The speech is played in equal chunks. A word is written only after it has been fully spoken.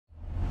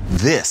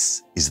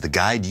This is the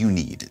guide you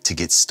need to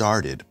get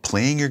started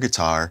playing your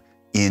guitar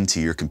into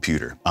your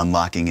computer,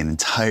 unlocking an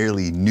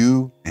entirely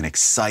new and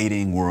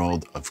exciting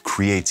world of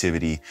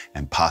creativity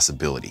and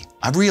possibility.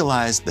 I've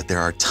realized that there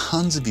are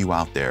tons of you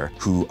out there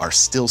who are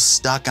still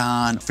stuck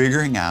on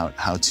figuring out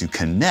how to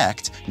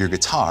connect your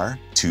guitar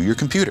to your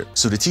computer.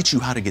 So to teach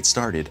you how to get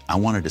started, I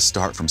wanted to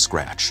start from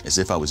scratch, as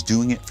if I was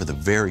doing it for the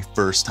very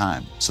first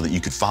time, so that you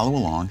could follow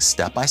along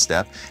step by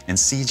step and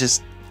see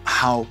just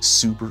how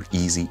super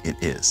easy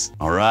it is.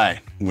 All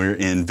right, we're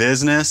in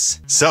business.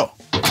 So,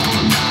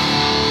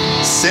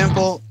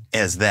 simple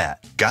as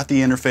that. Got the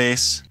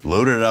interface,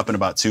 loaded it up in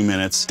about 2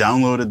 minutes,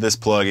 downloaded this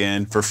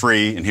plugin for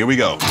free, and here we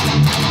go.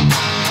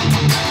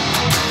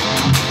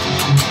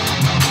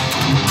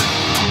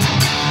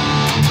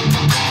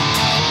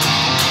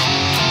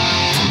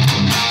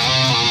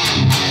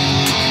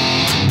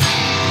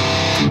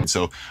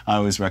 So I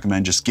always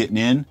recommend just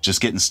getting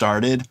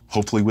started.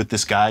 Hopefully with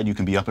this guide, you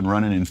can be up and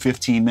running in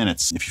 15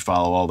 minutes if you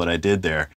follow all that I did there.